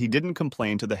thankful that he didn't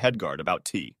complain to the head guard about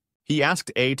T. He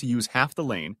asked A to use half the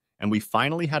lane, and we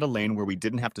finally had a lane where we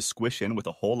didn't have to squish in with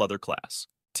a whole other class.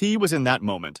 T was in that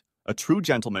moment, a true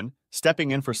gentleman,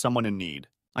 stepping in for someone in need.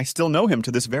 I still know him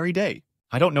to this very day.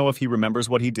 I don't know if he remembers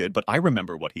what he did, but I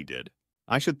remember what he did.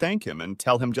 I should thank him and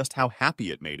tell him just how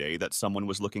happy it made A that someone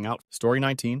was looking out. Story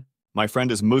 19. My friend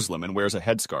is Muslim and wears a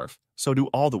headscarf. So do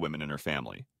all the women in her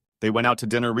family. They went out to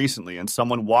dinner recently and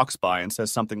someone walks by and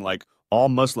says something like, "All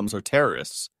Muslims are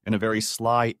terrorists," in a very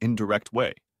sly, indirect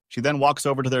way. She then walks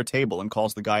over to their table and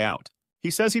calls the guy out.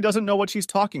 He says he doesn't know what she's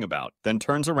talking about, then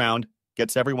turns around,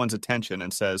 gets everyone's attention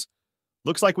and says,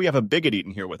 Looks like we have a bigot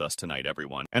eating here with us tonight,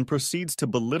 everyone, and proceeds to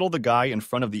belittle the guy in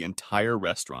front of the entire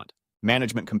restaurant.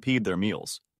 Management compede their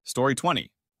meals. Story 20.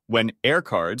 When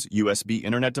AirCards, USB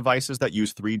internet devices that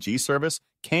use 3G service,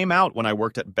 came out when I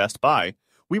worked at Best Buy,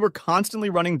 we were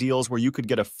constantly running deals where you could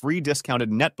get a free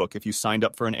discounted netbook if you signed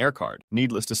up for an AirCard.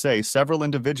 Needless to say, several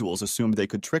individuals assumed they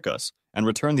could trick us and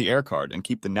return the AirCard and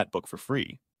keep the netbook for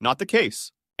free. Not the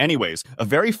case. Anyways, a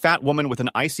very fat woman with an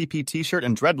ICP t-shirt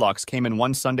and dreadlocks came in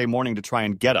one Sunday morning to try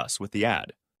and get us with the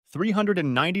ad. $399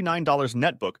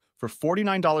 netbook for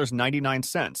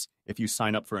 $49.99 if you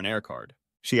sign up for an AirCard.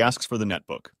 She asks for the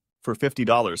netbook. For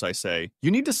 $50, I say,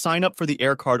 you need to sign up for the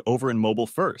AirCard over in mobile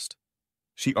first.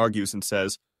 She argues and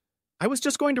says, I was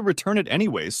just going to return it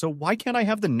anyways, so why can't I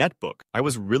have the netbook? I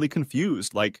was really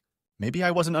confused, like, maybe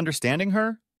I wasn't understanding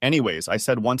her? Anyways, I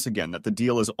said once again that the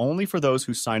deal is only for those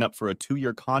who sign up for a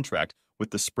 2-year contract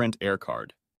with the Sprint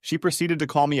AirCard. She proceeded to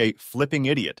call me a flipping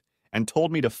idiot and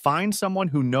told me to find someone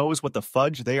who knows what the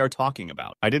fudge they are talking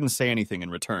about. I didn't say anything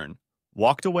in return.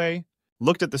 Walked away,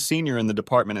 looked at the senior in the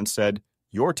department and said,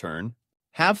 your turn.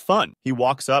 Have fun. He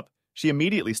walks up. She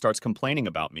immediately starts complaining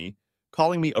about me,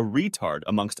 calling me a retard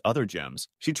amongst other gems.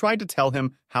 She tried to tell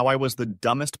him how I was the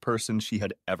dumbest person she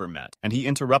had ever met, and he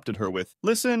interrupted her with,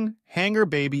 listen, Hanger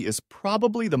Baby is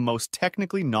probably the most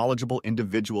technically knowledgeable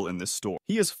individual in this store.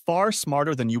 He is far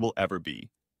smarter than you will ever be,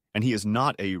 and he is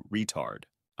not a retard.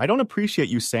 I don't appreciate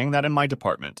you saying that in my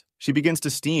department. She begins to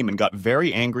steam and got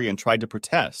very angry and tried to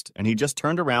protest, and he just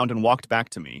turned around and walked back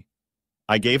to me.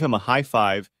 I gave him a high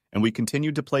five, and we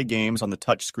continued to play games on the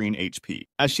touchscreen HP.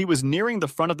 As she was nearing the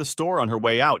front of the store on her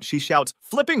way out, she shouts,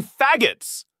 flipping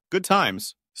faggots! Good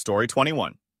times. Story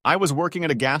 21. I was working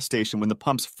at a gas station when the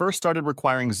pumps first started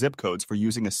requiring zip codes for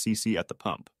using a CC at the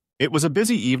pump. It was a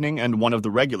busy evening, and one of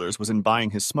the regulars was in buying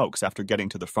his smokes after getting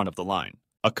to the front of the line.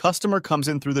 A customer comes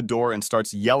in through the door and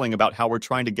starts yelling about how we're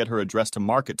trying to get her address to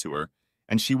market to her,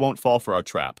 and she won't fall for our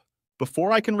trap.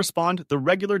 Before I can respond, the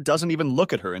regular doesn't even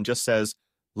look at her and just says,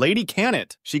 Lady, can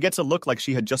it? She gets a look like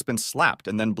she had just been slapped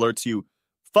and then blurts you,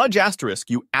 fudge asterisk,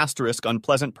 you asterisk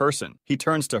unpleasant person. He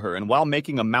turns to her, and while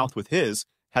making a mouth with his,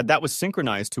 had that was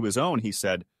synchronized to his own, he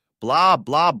said, blah,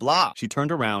 blah, blah. She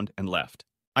turned around and left.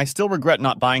 I still regret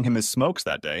not buying him his smokes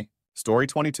that day. Story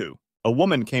 22. A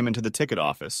woman came into the ticket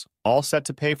office, all set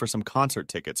to pay for some concert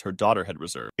tickets her daughter had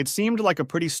reserved. It seemed like a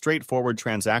pretty straightforward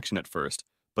transaction at first,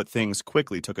 but things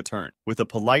quickly took a turn. With a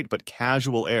polite but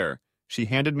casual air, she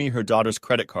handed me her daughter's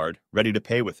credit card, ready to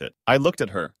pay with it. I looked at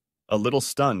her, a little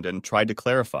stunned, and tried to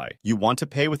clarify. You want to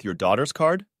pay with your daughter's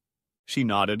card? She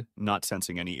nodded, not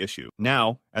sensing any issue.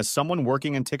 Now, as someone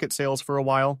working in ticket sales for a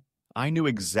while, I knew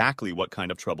exactly what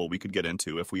kind of trouble we could get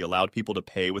into if we allowed people to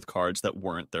pay with cards that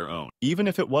weren't their own. Even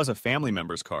if it was a family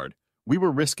member's card, we were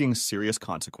risking serious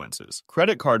consequences.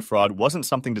 Credit card fraud wasn't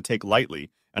something to take lightly,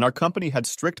 and our company had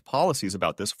strict policies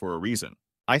about this for a reason.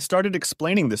 I started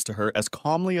explaining this to her as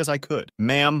calmly as I could.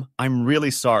 Ma'am, I'm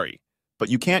really sorry, but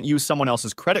you can't use someone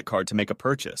else's credit card to make a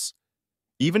purchase.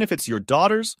 Even if it's your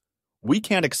daughter's, we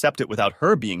can't accept it without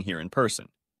her being here in person.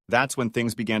 That's when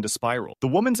things began to spiral. The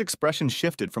woman's expression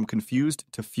shifted from confused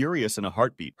to furious in a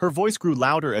heartbeat. Her voice grew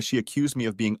louder as she accused me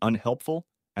of being unhelpful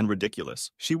and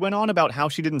ridiculous. She went on about how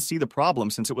she didn't see the problem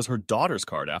since it was her daughter's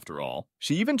card after all.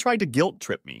 She even tried to guilt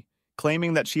trip me,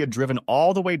 claiming that she had driven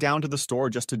all the way down to the store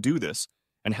just to do this,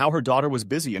 and how her daughter was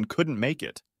busy and couldn't make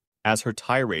it. As her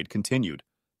tirade continued,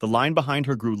 the line behind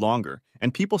her grew longer,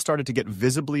 and people started to get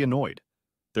visibly annoyed,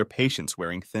 their patience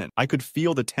wearing thin. I could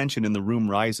feel the tension in the room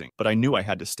rising, but I knew I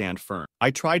had to stand firm.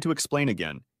 I tried to explain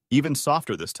again, even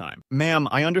softer this time. Ma'am,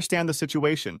 I understand the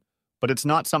situation, but it's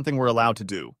not something we're allowed to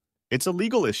do. It's a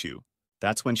legal issue.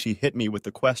 That's when she hit me with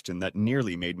the question that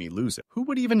nearly made me lose it. Who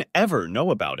would even ever know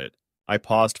about it? I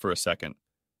paused for a second,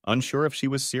 unsure if she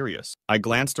was serious. I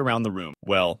glanced around the room.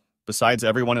 Well, besides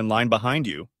everyone in line behind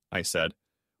you, I said,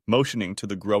 motioning to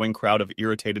the growing crowd of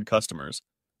irritated customers.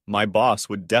 My boss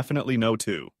would definitely know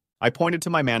too. I pointed to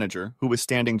my manager, who was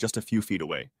standing just a few feet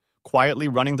away, quietly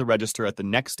running the register at the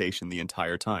next station the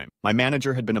entire time. My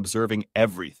manager had been observing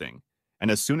everything, and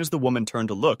as soon as the woman turned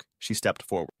to look, she stepped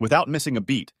forward. Without missing a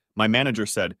beat, my manager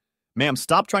said, Ma'am,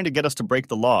 stop trying to get us to break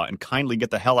the law and kindly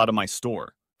get the hell out of my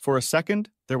store. For a second,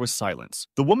 there was silence.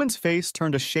 The woman's face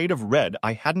turned a shade of red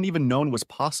I hadn't even known was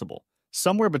possible,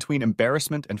 somewhere between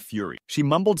embarrassment and fury. She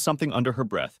mumbled something under her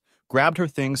breath, grabbed her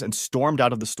things, and stormed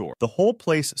out of the store. The whole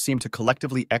place seemed to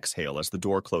collectively exhale as the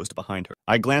door closed behind her.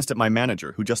 I glanced at my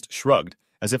manager, who just shrugged,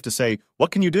 as if to say, what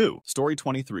can you do? Story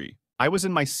 23. I was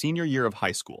in my senior year of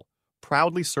high school,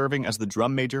 proudly serving as the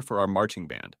drum major for our marching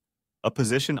band, a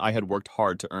position I had worked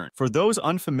hard to earn. For those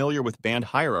unfamiliar with band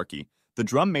hierarchy, the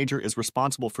drum major is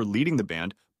responsible for leading the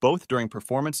band both during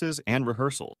performances and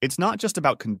rehearsal. It's not just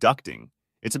about conducting,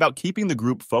 it's about keeping the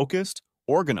group focused,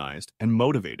 organized, and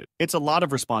motivated. It's a lot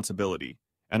of responsibility,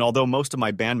 and although most of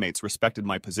my bandmates respected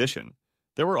my position,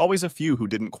 there were always a few who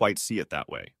didn't quite see it that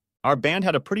way. Our band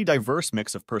had a pretty diverse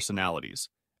mix of personalities,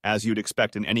 as you'd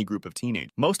expect in any group of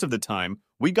teenagers. Most of the time,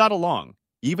 we got along,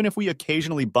 even if we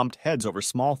occasionally bumped heads over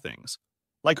small things,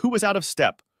 like who was out of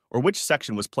step or which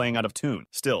section was playing out of tune.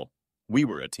 Still, we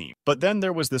were a team. But then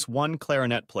there was this one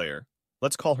clarinet player,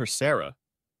 let's call her Sarah,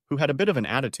 who had a bit of an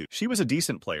attitude. She was a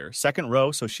decent player, second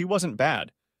row, so she wasn't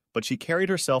bad, but she carried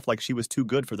herself like she was too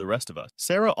good for the rest of us.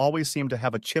 Sarah always seemed to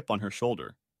have a chip on her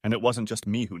shoulder, and it wasn't just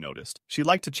me who noticed. She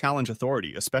liked to challenge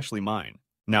authority, especially mine.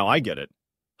 Now I get it.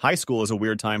 High school is a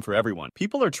weird time for everyone.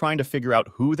 People are trying to figure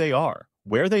out who they are,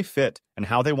 where they fit, and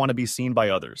how they want to be seen by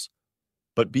others.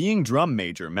 But being drum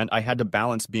major meant I had to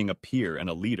balance being a peer and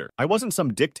a leader. I wasn't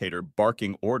some dictator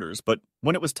barking orders, but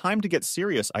when it was time to get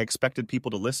serious, I expected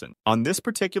people to listen. On this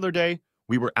particular day,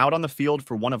 we were out on the field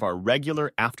for one of our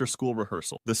regular after-school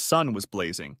rehearsals. The sun was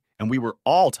blazing, and we were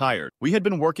all tired. We had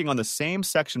been working on the same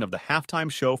section of the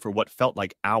halftime show for what felt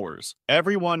like hours.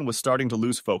 Everyone was starting to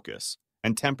lose focus,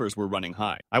 and tempers were running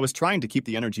high. I was trying to keep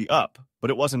the energy up, but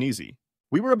it wasn't easy.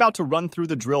 We were about to run through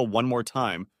the drill one more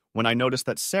time when I noticed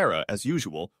that Sarah, as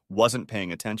usual, wasn't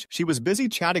paying attention. She was busy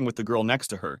chatting with the girl next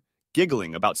to her,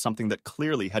 giggling about something that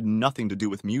clearly had nothing to do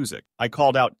with music. I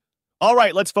called out, "All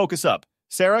right, let's focus up.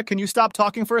 Sarah, can you stop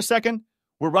talking for a second?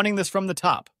 We're running this from the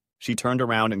top." She turned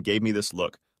around and gave me this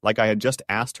look, like I had just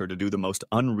asked her to do the most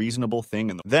unreasonable thing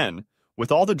in the— Then,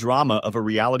 with all the drama of a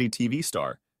reality TV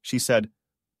star, she said,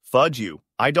 "Fudge you,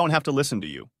 I don't have to listen to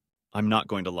you." I'm not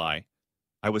going to lie.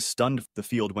 I was stunned. The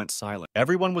field went silent.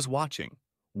 Everyone was watching,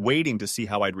 waiting to see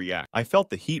how I'd react. I felt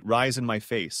the heat rise in my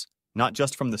face, not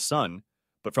just from the sun,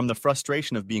 but from the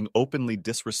frustration of being openly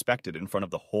disrespected in front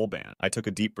of the whole band. I took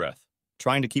a deep breath,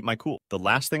 trying to keep my cool. The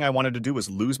last thing I wanted to do was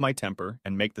lose my temper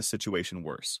and make the situation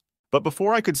worse. But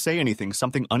before I could say anything,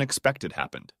 something unexpected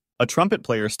happened. A trumpet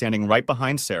player standing right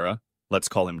behind Sarah, let's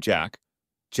call him Jack,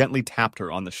 gently tapped her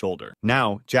on the shoulder.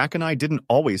 Now, Jack and I didn't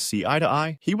always see eye to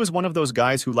eye. He was one of those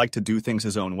guys who liked to do things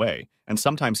his own way, and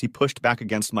sometimes he pushed back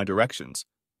against my directions.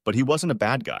 But he wasn't a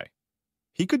bad guy.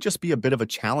 He could just be a bit of a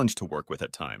challenge to work with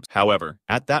at times. However,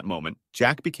 at that moment,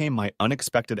 Jack became my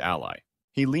unexpected ally.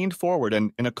 He leaned forward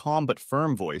and, in a calm but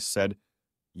firm voice, said,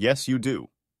 "Yes, you do.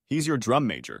 He's your drum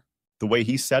major." The way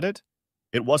he said it,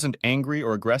 it wasn't angry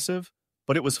or aggressive,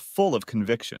 but it was full of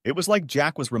conviction. It was like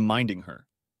Jack was reminding her,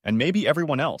 and maybe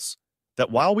everyone else,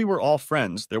 that while we were all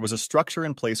friends, there was a structure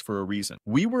in place for a reason.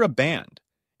 We were a band,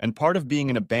 and part of being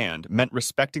in a band meant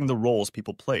respecting the roles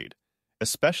people played,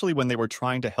 especially when they were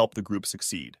trying to help the group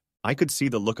succeed. I could see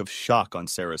the look of shock on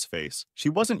Sarah's face. She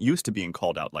wasn't used to being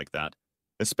called out like that,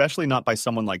 especially not by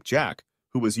someone like Jack,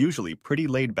 who was usually pretty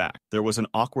laid back. There was an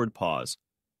awkward pause,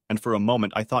 and for a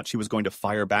moment I thought she was going to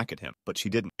fire back at him, but she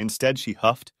didn't. Instead, she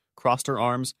huffed, crossed her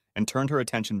arms, and turned her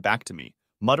attention back to me,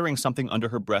 muttering something under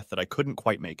her breath that I couldn't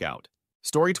quite make out.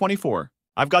 Story 24.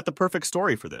 I've got the perfect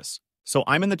story for this. So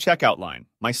I'm in the checkout line.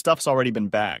 My stuff's already been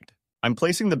bagged. I'm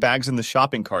placing the bags in the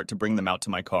shopping cart to bring them out to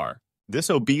my car. This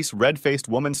obese, red-faced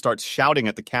woman starts shouting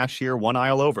at the cashier one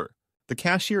aisle over. The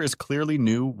cashier is clearly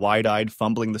new, wide-eyed,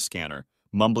 fumbling the scanner,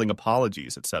 mumbling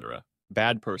apologies, etc.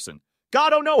 Bad person.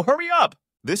 "God, oh no, hurry up!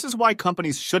 This is why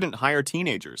companies shouldn't hire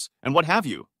teenagers, and what have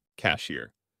you."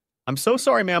 Cashier. "I'm so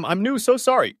sorry, ma'am. I'm new, so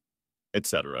sorry,"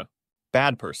 etc.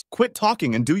 Bad person. "Quit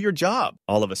talking and do your job."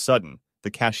 All of a sudden, the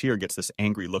cashier gets this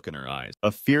angry look in her eyes.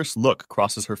 A fierce look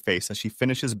crosses her face as she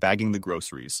finishes bagging the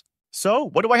groceries. "So,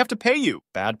 what do I have to pay you?"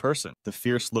 Bad person. The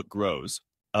fierce look grows.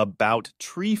 About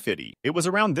tree fitty. It was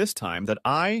around this time that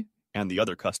I, and the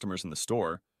other customers in the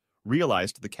store,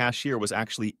 realized the cashier was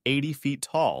actually 80 feet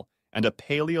tall and a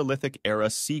Paleolithic-era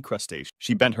sea crustacean.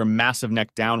 She bent her massive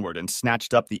neck downward and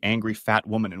snatched up the angry fat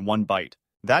woman in one bite.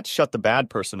 That shut the bad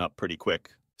person up pretty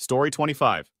quick. Story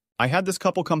 25. I had this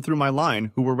couple come through my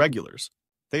line who were regulars.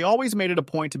 They always made it a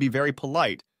point to be very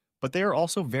polite, but they are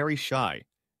also very shy.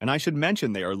 And I should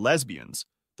mention they are lesbians,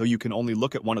 though you can only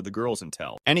look at one of the girls and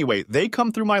tell. Anyway, they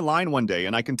come through my line one day,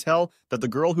 and I can tell that the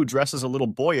girl who dresses a little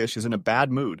boyish is in a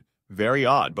bad mood. Very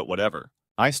odd, but whatever.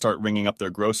 I start ringing up their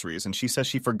groceries, and she says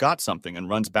she forgot something and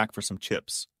runs back for some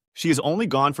chips. She is only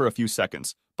gone for a few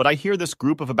seconds, but I hear this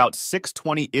group of about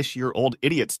 620-ish-year-old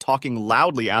idiots talking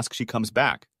loudly ask she comes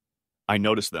back. I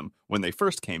noticed them when they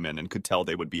first came in and could tell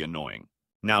they would be annoying.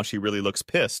 Now she really looks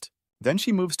pissed. Then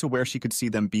she moves to where she could see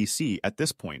them BC. At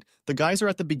this point, the guys are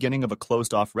at the beginning of a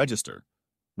closed-off register.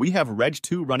 We have Reg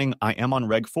 2 running I am on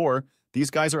Reg 4.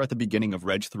 These guys are at the beginning of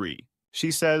Reg 3.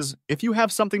 She says, "If you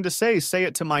have something to say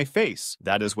it to my face."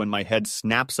 That is when my head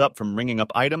snaps up from ringing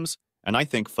up items, and I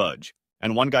think fudge.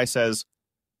 And one guy says,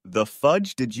 "The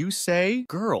fudge did you say?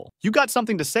 Girl, you got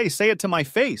something to say it to my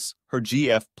face." Her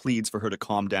GF pleads for her to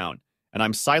calm down, and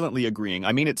I'm silently agreeing.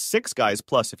 I mean, it's 6 guys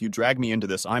plus if you drag me into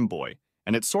this, I'm boy.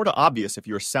 And it's sorta obvious if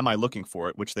you're semi-looking for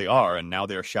it, which they are, and now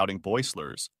they are shouting boy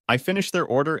slurs. I finish their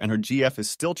order, and her GF is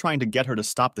still trying to get her to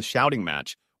stop the shouting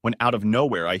match, when out of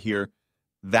nowhere I hear,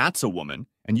 "That's a woman,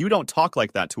 and you don't talk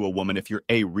like that to a woman if you're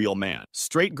a real man."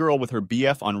 Straight girl with her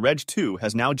BF on Reg 2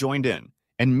 has now joined in,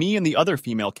 and me and the other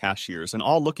female cashiers and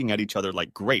all looking at each other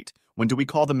like, great, when do we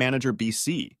call the manager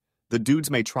BC? The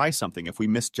dudes may try something if we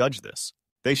misjudge this.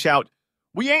 They shout,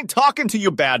 "We ain't talking to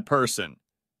you, bad person,"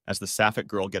 as the sapphic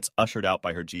girl gets ushered out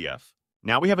by her GF.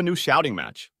 Now we have a new shouting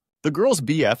match. The girl's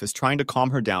BF is trying to calm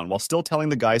her down while still telling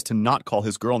the guys to not call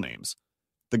his girl names.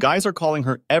 The guys are calling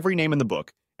her every name in the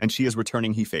book, and she is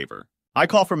returning he favor. I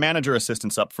call for manager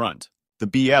assistance up front. The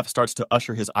BF starts to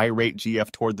usher his irate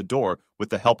GF toward the door with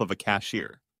the help of a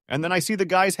cashier. And then I see the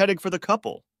guys heading for the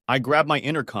couple. I grab my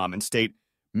intercom and state,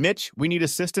 "Mitch, we need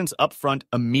assistance up front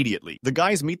immediately." The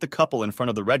guys meet the couple in front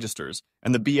of the registers,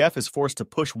 and the BF is forced to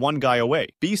push one guy away.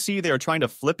 BC, they are trying to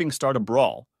flipping start a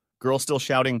brawl. Girl still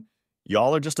shouting,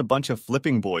 "Y'all are just a bunch of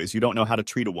flipping boys, you don't know how to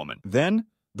treat a woman." Then,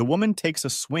 the woman takes a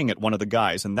swing at one of the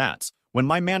guys, and that's when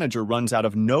my manager runs out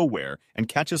of nowhere and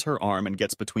catches her arm and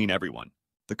gets between everyone.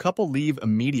 The couple leave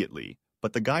immediately,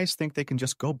 but the guys think they can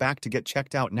just go back to get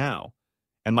checked out now.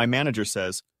 And my manager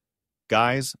says,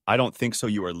 "Guys, I don't think so,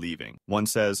 you are leaving." One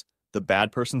says, "The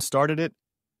bad person started it?"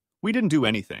 We didn't do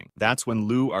anything. That's when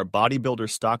Lou, our bodybuilder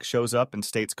stock, shows up and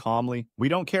states calmly, "We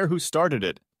don't care who started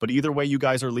it, but either way you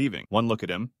guys are leaving." One look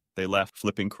at him, they left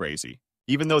flipping crazy.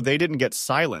 Even though they didn't get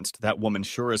silenced, that woman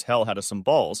sure as hell had some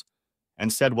balls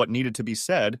and said what needed to be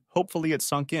said. Hopefully it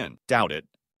sunk in. Doubt it.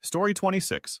 Story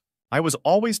 26. I was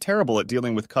always terrible at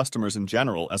dealing with customers in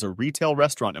general as a retail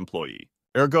restaurant employee.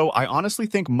 Ergo, I honestly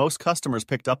think most customers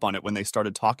picked up on it when they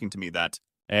started talking to me that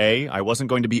A, I wasn't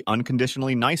going to be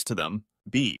unconditionally nice to them.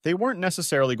 B, they weren't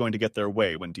necessarily going to get their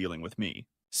way when dealing with me.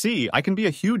 C, I can be a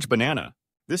huge banana.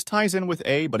 This ties in with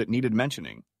A, but it needed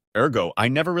mentioning. Ergo, I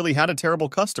never really had a terrible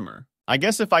customer. I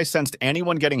guess if I sensed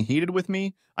anyone getting heated with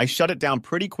me, I shut it down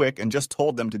pretty quick and just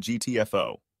told them to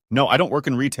GTFO. No, I don't work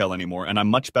in retail anymore, and I'm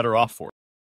much better off for it.